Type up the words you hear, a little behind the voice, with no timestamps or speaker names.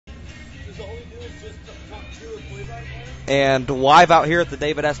And live out here at the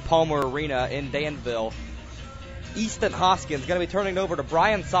David S. Palmer Arena in Danville, Easton Hoskins going to be turning it over to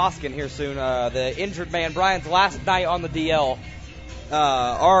Brian Soskin here soon, the injured man. Brian's last night on the DL.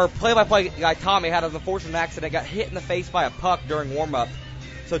 Our play-by-play guy, Tommy, had an unfortunate accident, got hit in the face by a puck during warm-up.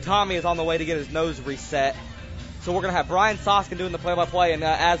 So Tommy is on the way to get his nose reset. So we're going to have Brian Soskin doing the play-by-play, and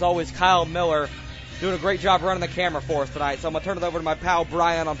as always, Kyle Miller doing a great job running the camera for us tonight. So I'm going to turn it over to my pal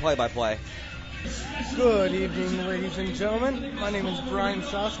Brian on play-by-play. Good evening, ladies and gentlemen. My name is Brian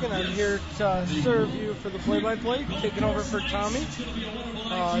Soskin. I'm here to serve you for the play-by-play, taking over for Tommy.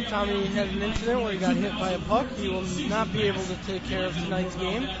 Tommy had an incident where he got hit by a puck. He will not be able to take care of tonight's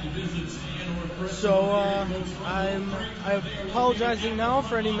game. So I'm apologizing now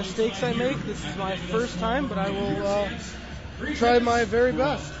for any mistakes I make. This is my first time, but I will try my very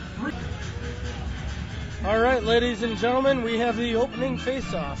best. All right, ladies and gentlemen, we have the opening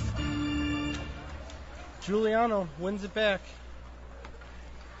face-off. Giuliano wins it back.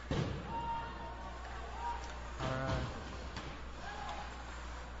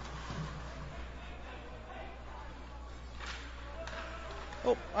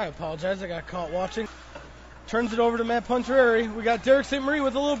 Oh, I apologize. I got caught watching. Turns it over to Matt Pontrieri. We got Derek St. Marie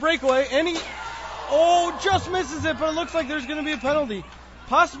with a little breakaway, and he just misses it, but it looks like there's going to be a penalty.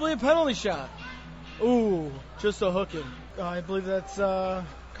 Possibly a penalty shot. Ooh, just a hook in. I believe that's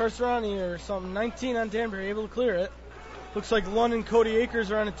Carcerani or something. 19 on Danbury, able to clear it. Looks like Lund and Cody Akers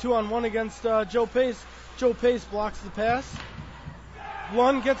are on a 2-on-1 against Joe Pace. Joe Pace blocks the pass.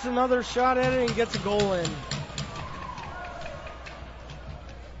 Lund gets another shot at it and gets a goal in.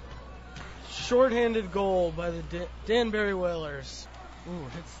 Shorthanded goal by the Danbury Whalers. Ooh,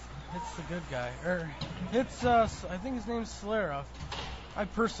 hits the good guy. Hits, I think his name's Slarov. I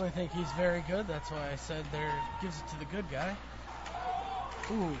personally think he's very good. That's why I said gives it to the good guy.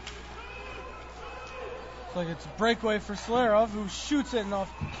 Ooh. Looks like it's a breakaway for Slarov, who shoots it, and off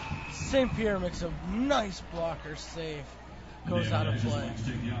St. Pierre makes a nice blocker save. Goes out of play.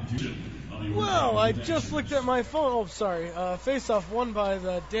 Well, I just looked at my phone. Oh, sorry. Face-off won by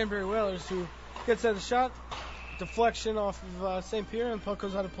the Danbury Whalers, who gets at the shot. Deflection off of St. Pierre, and puck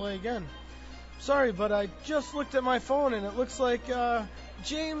goes out of play again. Sorry, but I just looked at my phone, and it looks like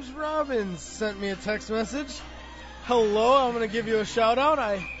James Robbins sent me a text message. Hello, I'm going to give you a shout-out.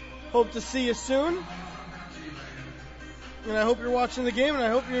 I hope to see you soon. And I hope you're watching the game, and I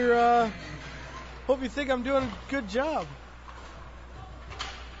hope you think I'm doing a good job.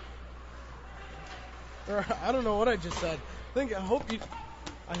 Or I don't know what I just said. I hope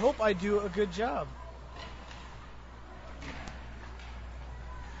I do a good job.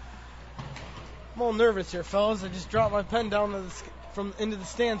 I'm all nervous here, fellas. I just dropped my pen down into the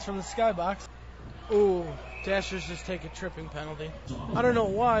stands from the skybox. Ooh, Dashers just take a tripping penalty. I don't know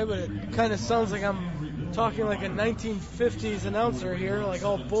why, but it kind of sounds like I'm talking like a 1950s announcer here, like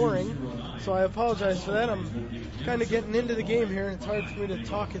all boring. So I apologize for that. I'm kind of getting into the game here, and it's hard for me to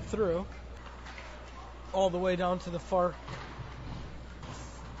talk it through. All the way down to the far.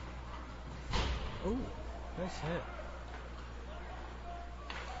 Ooh, nice hit.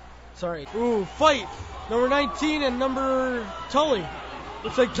 Sorry. Ooh, fight! Number 19 and number Tully.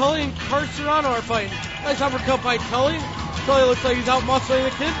 Looks like Tully and Carcerano are fighting. Nice uppercut by Tully. Tully looks like he's out muscling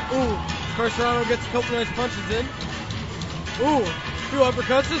the kid. Ooh, Carcerano gets a couple nice punches in. Ooh, 2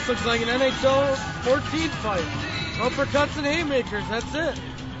 uppercuts. This looks like an NHL 14 fight. Uppercuts and haymakers, that's it.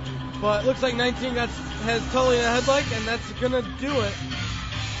 But it looks like 19 has Tully in a headlock, and that's going to do it.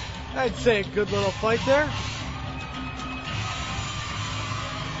 I'd say a good little fight there.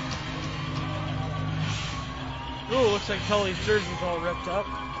 Ooh, looks like Tully's jersey's all ripped up.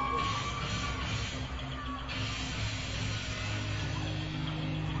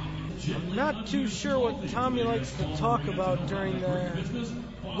 I'm not too sure what Tommy likes to talk about during the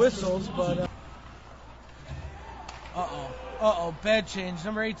whistles, but... Uh-oh, bad change.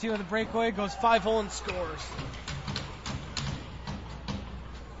 Number 18 with a breakaway, goes 5-hole and scores.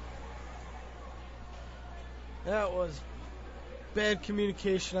 That was bad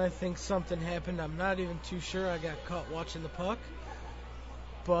communication. I think something happened. I'm not even too sure. I got caught watching the puck.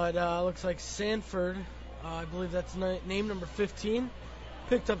 But looks like Sanford, I believe that's name number 15,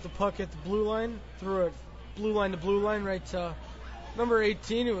 picked up the puck at the blue line, threw it blue line to blue line right to number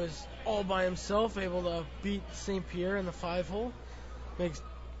 18, who was all by himself, able to beat St. Pierre in the 5-hole. Makes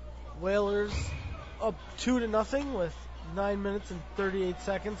Whalers up 2-0 with 9 minutes and 38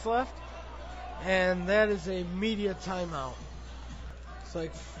 seconds left. And that is a media timeout. It's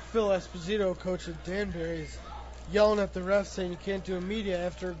like Phil Esposito, coach of Danbury, is yelling at the refs saying you can't do a media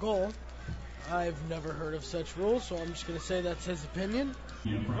after a goal. I've never heard of such rules, so I'm just going to say that's his opinion.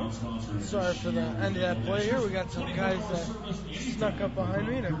 Sorry for the end of that play here. We got some guys that snuck up behind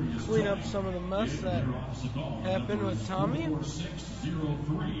me to clean up some of the mess that happened with Tommy.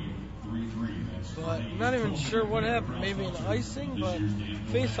 But I'm not even sure what happened. Maybe an icing, but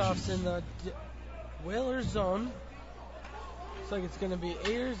face-offs in the Whalers zone. Looks like it's going to be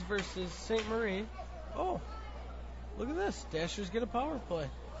Ayers versus St. Marie. Oh, look at this. Dashers get a power play.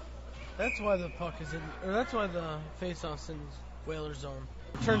 That's why the puck is in, or that's why the face-off's in Whaler zone.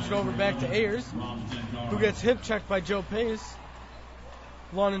 Turns it over back to Ayers, who gets hip checked by Joe Pace.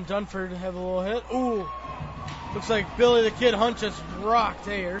 Lund and Dunford have a little hit. Ooh, looks like Billy the Kid Hunt just rocked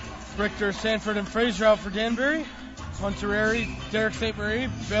Ayers. Richter, Sanford, and Fraser out for Danbury. Hunterary, Derek St. Marie,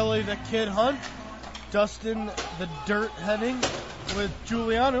 Billy the Kid Hunt, Dustin the Dirt heading with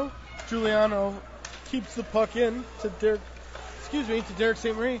Giuliano. Giuliano keeps the puck in to Derek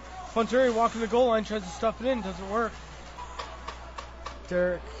St. Marie. Hunterary walking the goal line, tries to stuff it in, doesn't work.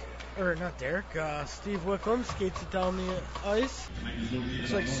 Steve Wickham skates it down the ice.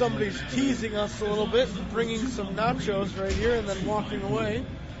 Looks like somebody's teasing us a little bit and bringing some nachos right here and then walking away.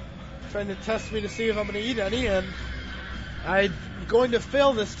 Trying to test me to see if I'm going to eat any, and I'm going to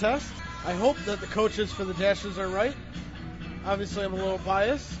fail this test. I hope that the coaches for the Dashers are right. Obviously, I'm a little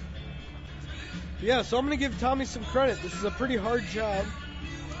biased. Yeah, so I'm going to give Tommy some credit. This is a pretty hard job.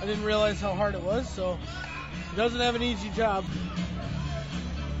 I didn't realize how hard it was, so he doesn't have an easy job.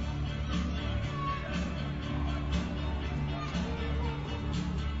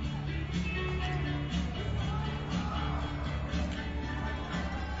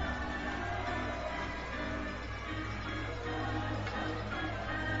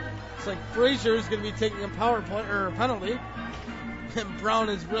 It's like Frazier is going to be taking a power play or a penalty, and Brown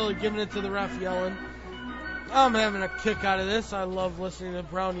is really giving it to the ref, yelling. I'm having a kick out of this. I love listening to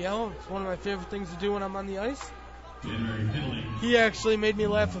Brown yell. It's one of my favorite things to do when I'm on the ice. He actually made me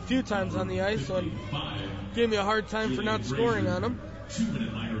laugh a few times on the ice and gave me a hard time for not scoring on him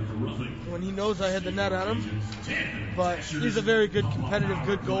when he knows I had the net on him. But he's a very good, competitive,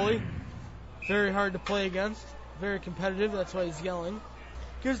 good goalie. Very hard to play against. Very competitive. That's why he's yelling.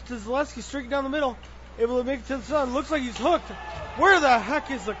 Gives to Zaleski streaking down the middle. Able to make it to the sun. Looks like he's hooked. Where the heck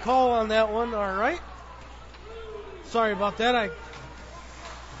is the call on that one? All right. Sorry about that.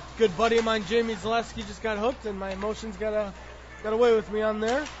 Good buddy of mine, Jamie Zaleski, just got hooked, and my emotions got away with me on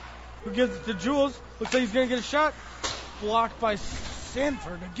there. Who gives it to Jules? Looks like he's going to get a shot. Blocked by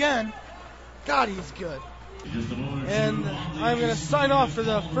Sanford again. God, he's good. And I'm going to sign off for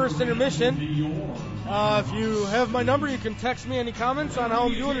the first intermission. If you have my number, you can text me any comments on how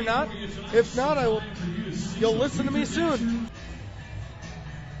I'm doing or not. If not, you'll listen to me soon.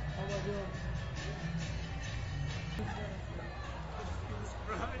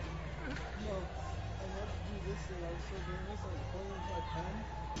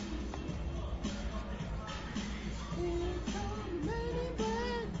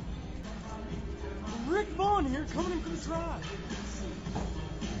 Rick Vaughn here, coming in for the drive.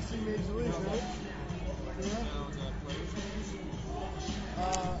 See Major League, right? Yeah.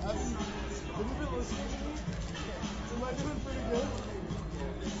 Have you been listening to me? Am I doing pretty good?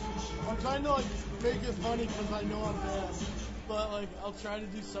 I'm trying to make it funny because I know I'm bad. But I'll try to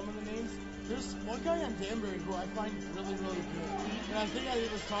do some of the names. There's one guy on Danbury who I find really, really good. And I think I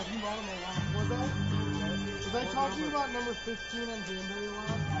was talking about him a lot. Was I talking about number 15 on Danbury a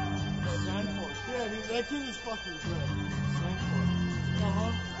lot? Sanford. Yeah, dude, that kid is fucking good. Sanford.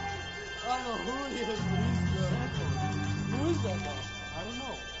 Uh-huh. I don't know who he is, but he's good. Sanford. Who is that guy? I don't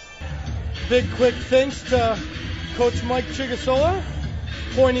know. Big quick thanks to Coach Mike Chigasola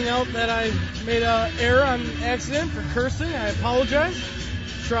pointing out that I made an error on accident for cursing. I apologize.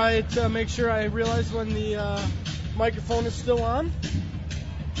 Try to make sure I realize when the microphone is still on.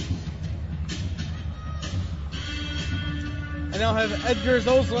 I now have Edgar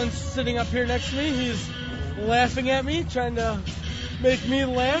Zoslin sitting up here next to me. He's laughing at me, trying to make me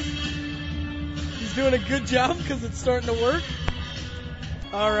laugh. He's doing a good job because it's starting to work.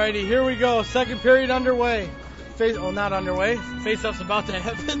 Alrighty, here we go. Second period underway. Not underway. Face-off's about to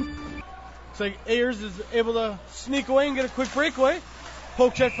happen. Looks like Ayers is able to sneak away and get a quick breakaway.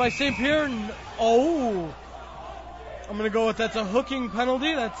 Poke check by St. Pierre. And, I'm going to go with that's a hooking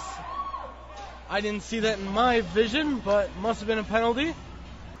penalty. I didn't see that in my vision, but must have been a penalty.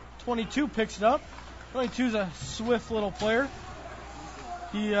 22 picks it up. 22's a swift little player.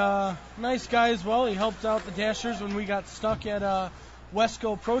 He nice guy as well. He helped out the Dashers when we got stuck at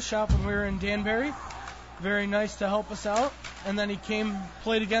Wesco Pro Shop when we were in Danbury. Very nice to help us out. And then he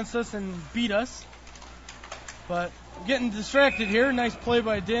played against us and beat us. But getting distracted here. Nice play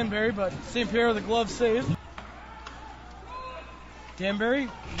by Danbury, but St. Pierre the glove saved. Danbury,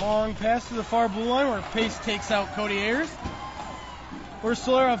 long pass to the far blue line where Pace takes out Cody Ayers. Where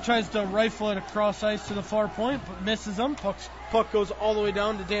Solarov tries to rifle it across ice to the far point, but misses him. Puck goes all the way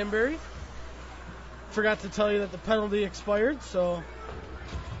down to Danbury. Forgot to tell you that the penalty expired, so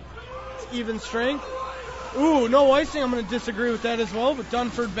it's even strength. Ooh, no icing. I'm going to disagree with that as well, but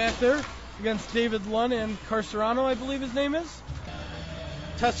Dunford back there against David Lunn and Carcerano, I believe his name is.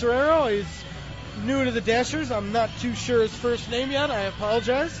 Tesserero, he's new to the Dashers. I'm not too sure his first name yet. I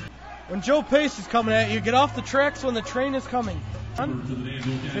apologize. When Joe Pace is coming at you, get off the tracks when the train is coming.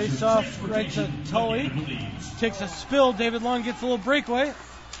 Face off right to Tully. Takes a spill. David Lunn gets a little breakaway.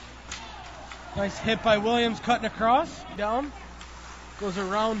 Nice hit by Williams cutting across. Down. Goes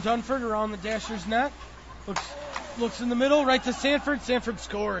around Dunford, around the Dashers net. Looks in the middle, right to Sanford. Sanford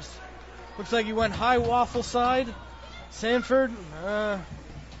scores. Looks like he went high waffle side. Sanford,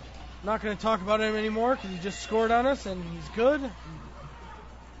 not going to talk about him anymore because he just scored on us and he's good.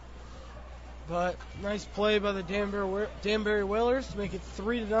 But nice play by the Danbury Whalers to make it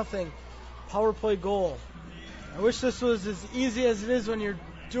 3-0 power play goal. I wish this was as easy as it is when you're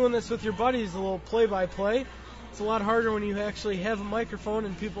doing this with your buddies, a little play-by-play. It's a lot harder when you actually have a microphone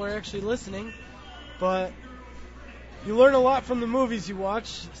and people are actually listening. But you learn a lot from the movies you watch,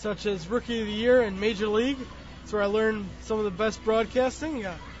 such as Rookie of the Year and Major League. That's where I learned some of the best broadcasting. You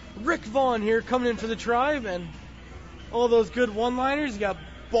got Rick Vaughn here coming in for the Tribe and all those good one-liners. You got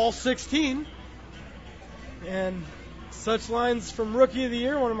Ball 16 and such lines from Rookie of the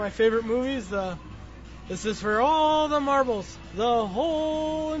Year, one of my favorite movies. This is for all the marbles, the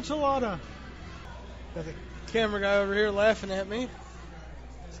whole enchilada. Got the camera guy over here laughing at me.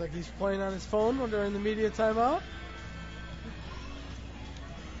 Looks like he's playing on his phone during the media timeout.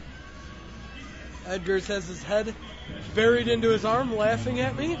 Edgars has his head buried into his arm, laughing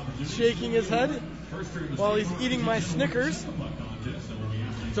at me, shaking his head while he's eating my Snickers.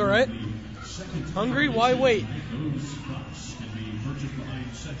 It's all right. Hungry? Why wait?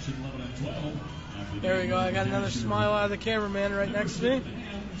 There we go. I got another smile out of the cameraman right next to me.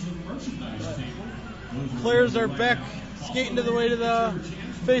 Players are back skating to the way to the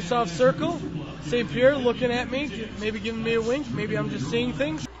face-off circle. St. Pierre looking at me, maybe giving me a wink. Maybe I'm just seeing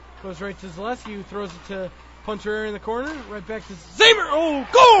things. Goes right to Zaleski, who throws it to Punterary in the corner. Right back to Zamer. Oh,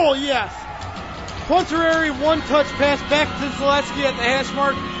 goal! Yes! Punterary, one-touch pass back to Zaleski at the hash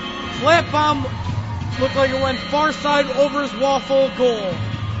mark. Flat bomb looked like it went far side over his waffle. Goal.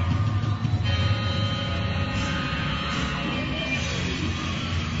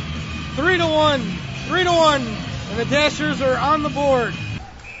 Three to one, and the Dashers are on the board.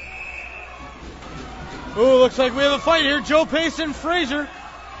 Ooh, looks like we have a fight here. Joe Pace and Frazier.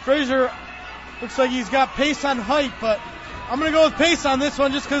 Frazier looks like he's got Pace on height, but I'm going to go with Pace on this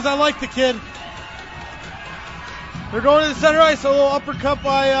one just because I like the kid. They're going to the center ice. A little uppercut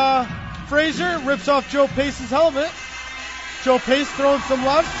by Frazier. Rips off Joe Pace's helmet. Joe Pace throwing some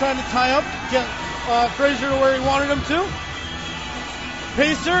lefts, trying to tie up, get Frazier to where he wanted him to.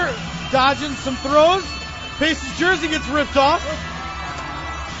 Pacer dodging some throws. Pace's jersey gets ripped off.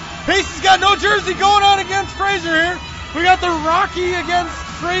 Pace has got no jersey going on against Frazier here. We got the Rocky against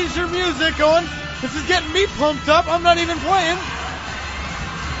Frazier music going. This is getting me pumped up. I'm not even playing.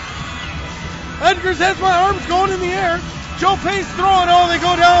 Edgars has my arms going in the air. Joe Pace throwing. Oh, they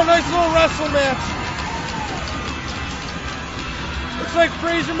go down. Nice little wrestle match. Looks like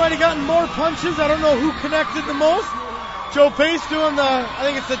Frazier might have gotten more punches. I don't know who connected the most. Joe Pace doing I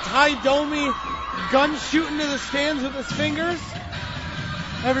think it's the Ty Domi gun shooting to the stands with his fingers.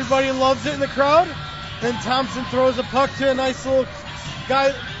 Everybody loves it in the crowd. Then Thompson throws a puck to a nice little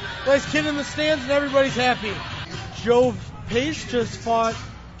guy, nice kid in the stands, and everybody's happy. Joe Pace just fought,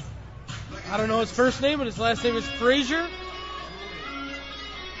 I don't know his first name, but his last name is Frazier.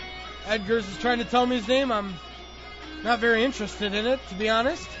 Edgars is trying to tell me his name. I'm not very interested in it, to be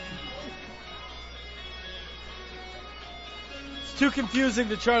honest. It's too confusing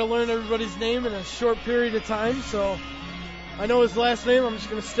to try to learn everybody's name in a short period of time, so I know his last name. I'm just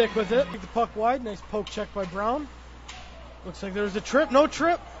going to stick with it. Take the puck wide. Nice poke check by Brown. Looks like there was a trip. No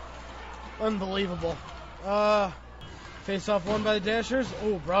trip. Unbelievable. Face-off won by the Dashers.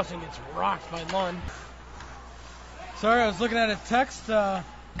 Oh, Browson gets rocked by Lund. Sorry, I was looking at a text.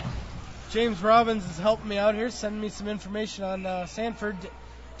 James Robbins is helping me out here, sending me some information on Sanford.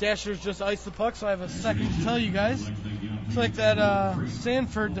 Dashers just iced the puck, so I have a second to tell you guys. Looks like that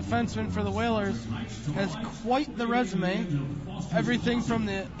Sanford defenseman for the Whalers has quite the resume. Everything from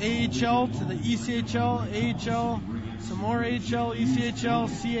the AHL to the ECHL, AHL, some more AHL, ECHL,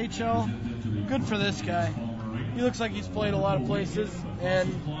 CHL. Good for this guy. He looks like he's played a lot of places, and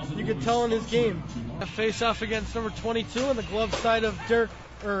you can tell in his game. A face-off against number 22 on the glove side of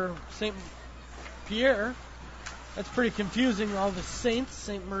St. Pierre. That's pretty confusing. All the Saints,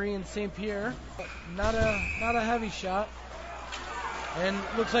 St. Marie and St. Pierre. Not a heavy shot. And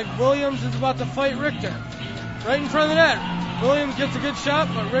looks like Williams is about to fight Richter. Right in front of the net. Williams gets a good shot,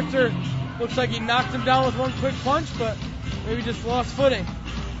 but Richter looks like he knocked him down with one quick punch, but maybe just lost footing.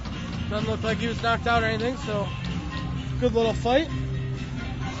 Doesn't look like he was knocked out or anything, so good little fight.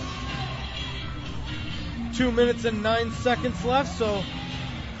 2 minutes and 9 seconds left, so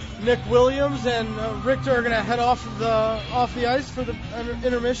Nick Williams and Richter are going to head off the ice for the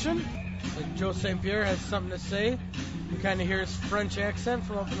intermission. So Joe St. Pierre has something to say. You kind of hear his French accent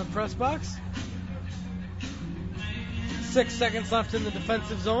from up in the press box. 6 seconds left in the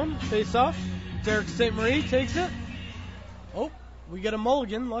defensive zone. Face off. Derek St. Marie takes it. Oh, we get a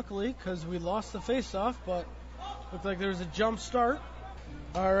mulligan, luckily, because we lost the face off, but looked like there was a jump start.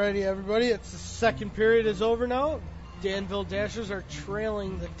 Alrighty, everybody, it's the second period is over now. Danville Dashers are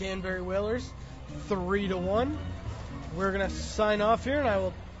trailing the Danbury Whalers 3-1. We're gonna sign off here,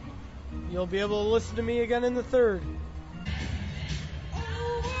 and you'll be able to listen to me again in the third.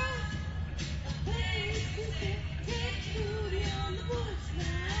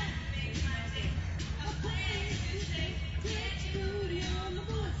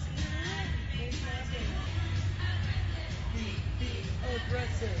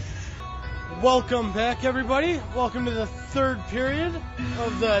 Welcome back, everybody. Welcome to the third period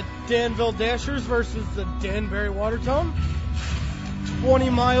of the Danville Dashers versus the Danbury Watertown.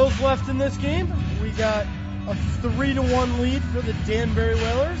 20 miles left in this game. We got a 3-1 lead for the Danbury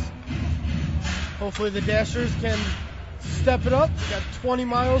Whalers. Hopefully the Dashers can step it up. We got 20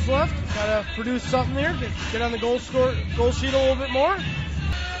 miles left. Gotta produce something here. Get on the goal sheet a little bit more.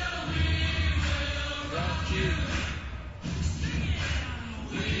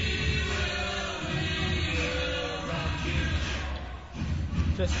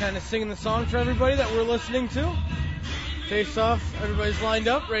 Just kind of singing the song for everybody that we're listening to. Face off, everybody's lined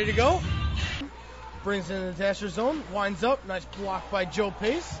up, ready to go. Brings it in the Dasher zone, winds up, nice block by Joe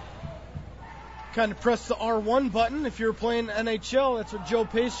Pace. Kind of press the R1 button. If you're playing NHL, that's what Joe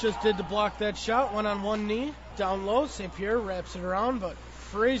Pace just did to block that shot. Went on one knee, down low. St. Pierre wraps it around, but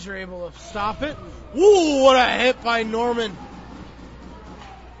Fraser able to stop it. Woo, what a hit by Norman.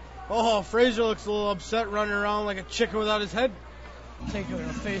 Oh, Fraser looks a little upset, running around like a chicken without his head. Taking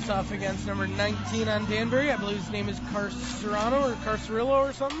a face-off against number 19 on Danbury. I believe his name is Carcerano or Carcerillo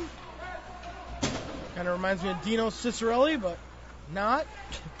or something. Kind of reminds me of Dino Cicerelli, but not.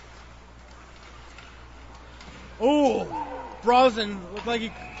 Oh, Brosnan looked like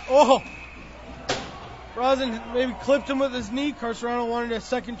he... Oh! Brosnan maybe clipped him with his knee. Carcerano wanted a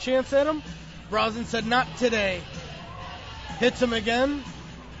second chance at him. Brosnan said, not today. Hits him again.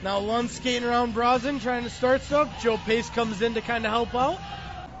 Now Lund skating around Brosnan, trying to start stuff. Joe Pace comes in to kind of help out.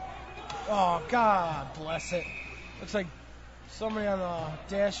 Oh, God bless it. Looks like somebody on the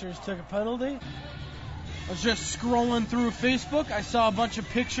Dashers took a penalty. I was just scrolling through Facebook. I saw a bunch of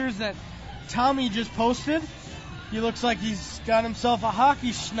pictures that Tommy just posted. He looks like he's got himself a hockey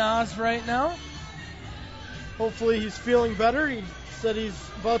schnoz right now. Hopefully he's feeling better. He said he's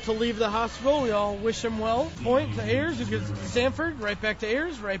about to leave the hospital. We all wish him well. Point to Ayers, who gives it to Sanford. Right back to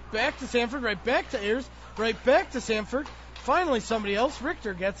Ayers. Right back to Sanford. Right back to Ayers. Right back to Sanford. Finally somebody else.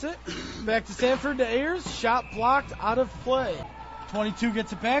 Richter gets it. Back to Sanford to Ayers. Shot blocked, out of play. 22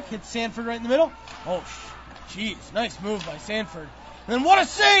 gets it back. Hits Sanford right in the middle. Oh, jeez. Nice move by Sanford. And then what a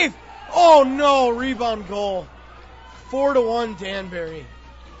save! Oh, no. Rebound goal. 4-1 Danbury.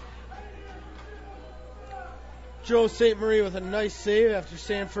 Joe St. Marie with a nice save after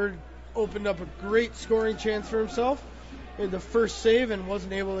Sanford opened up a great scoring chance for himself. He had the first save and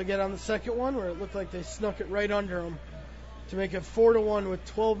wasn't able to get on the second one, where it looked like they snuck it right under him to make it 4-1 with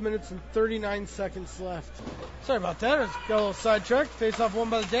 12 minutes and 39 seconds left. Sorry about that. I got a little sidetracked. Face-off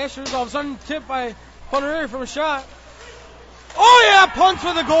won by the Dashers. All of a sudden, tipped by Punter from a shot. Oh, yeah, Punt's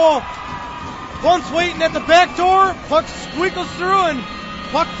with a goal. Punt's waiting at the back door. Puck squeakles through, and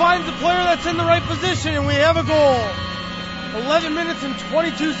puck finds the player that's in the right position, and we have a goal. 11 minutes and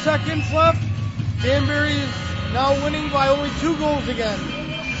 22 seconds left. Danbury is now winning by only 2 goals again.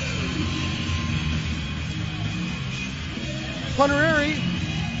 Punterary,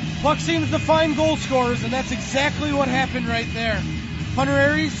 puck seems to find goal scorers, and that's exactly what happened right there.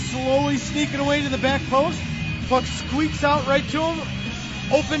 Punterary slowly sneaking away to the back post. Puck squeaks out right to him.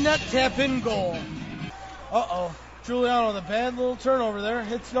 Open net, tap in, goal. Uh-oh. Giuliano with a bad little turnover there.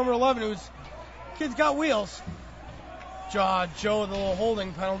 Hits number 11, kid's got wheels. Joe with a little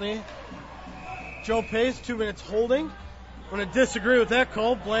holding penalty. Joe Pace, 2 minutes holding. I'm going to disagree with that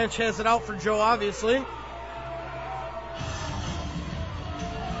call. Blanche has it out for Joe, obviously.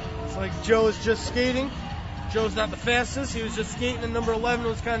 It's like Joe is just skating. Joe's not the fastest. He was just skating, and number 11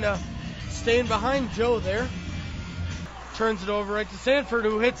 was kind of staying behind Joe there. Turns it over right to Sanford,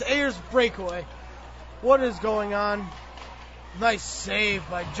 who hits Ayers' breakaway. What is going on? Nice save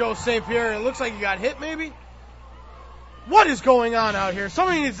by Joe St. Pierre. It looks like he got hit, maybe? What is going on out here?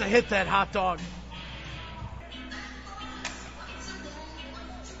 Somebody needs to hit that hot dog.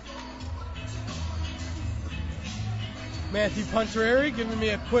 Matthew Pontareri giving me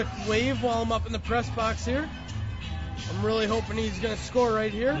a quick wave while I'm up in the press box here. I'm really hoping he's going to score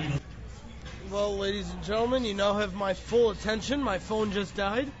right here. Well, ladies and gentlemen, you now have my full attention. My phone just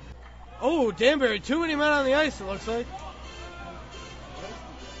died. Oh, Danbury, too many men on the ice, it looks like.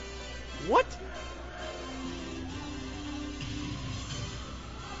 What?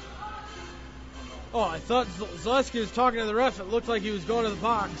 Oh, I thought Zaleski was talking to the ref. It looked like he was going to the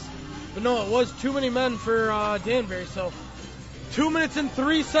box. But no, it was too many men for Danbury. So 2 minutes and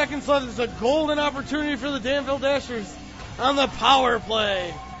 3 seconds left. It's a golden opportunity for the Danville Dashers on the power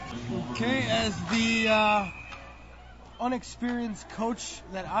play. Okay, as the unexperienced coach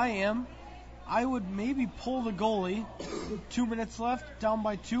that I am, I would maybe pull the goalie. 2 minutes left, down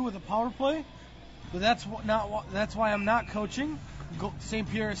by 2 with a power play. But that's why I'm not coaching. St.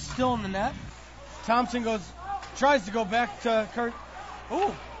 Pierre is still in the net. Thompson tries to go back to Kurt.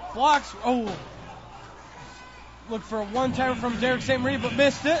 Oh, blocks. Oh, look for a one-timer from Derek St. Marie, but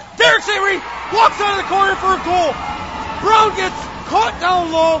missed it. Derek St. Marie walks out of the corner for a goal. Brown gets caught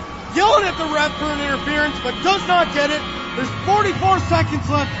down low, yelling at the ref for an interference, but does not get it. There's 44 seconds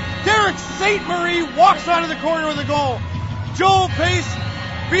left. Derek St. Marie walks out of the corner with a goal. Joel Pace,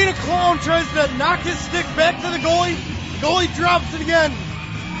 being a clown, tries to knock his stick back to the goalie. The goalie drops it again.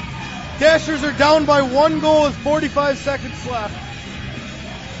 Dashers are down by 1 goal with 45 seconds left.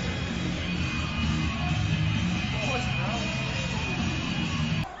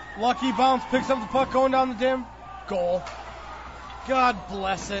 Lucky bounce, picks up the puck going down the dim. Goal. God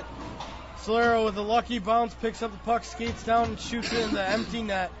bless it. Solero with a lucky bounce, picks up the puck, skates down and shoots it in the empty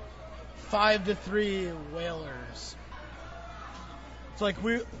net. 5-3 Whalers. It's like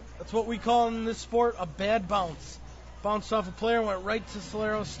that's what we call in this sport a bad bounce. Bounced off a player, went right to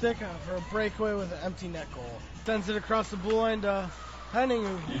Solero's stick for a breakaway with an empty net goal. Sends it across the blue line to Henning.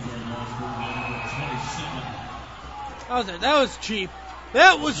 That was cheap.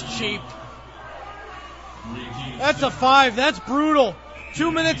 That was cheap. That's a 5. That's brutal.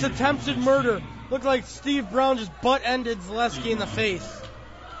 2 minutes attempted murder. Looked like Steve Brown just butt-ended Zaleski in the face.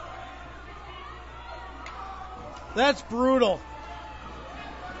 That's brutal.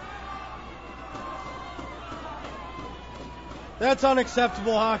 That's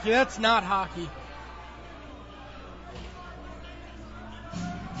unacceptable hockey. That's not hockey.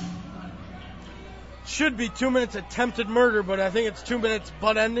 Should be 2 minutes attempted murder, but I think it's 2 minutes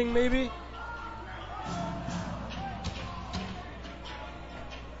butt ending maybe.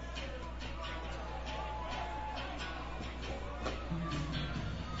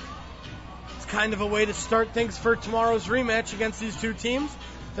 It's kind of a way to start things for tomorrow's rematch against these two teams.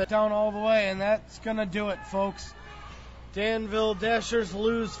 Down all the way, and that's going to do it, folks. Danville Dashers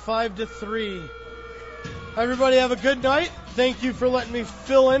lose 5-3. Everybody have a good night. Thank you for letting me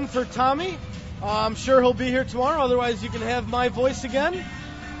fill in for Tommy. I'm sure he'll be here tomorrow. Otherwise, you can have my voice again.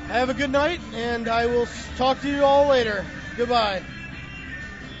 Have a good night, and I will talk to you all later. Goodbye.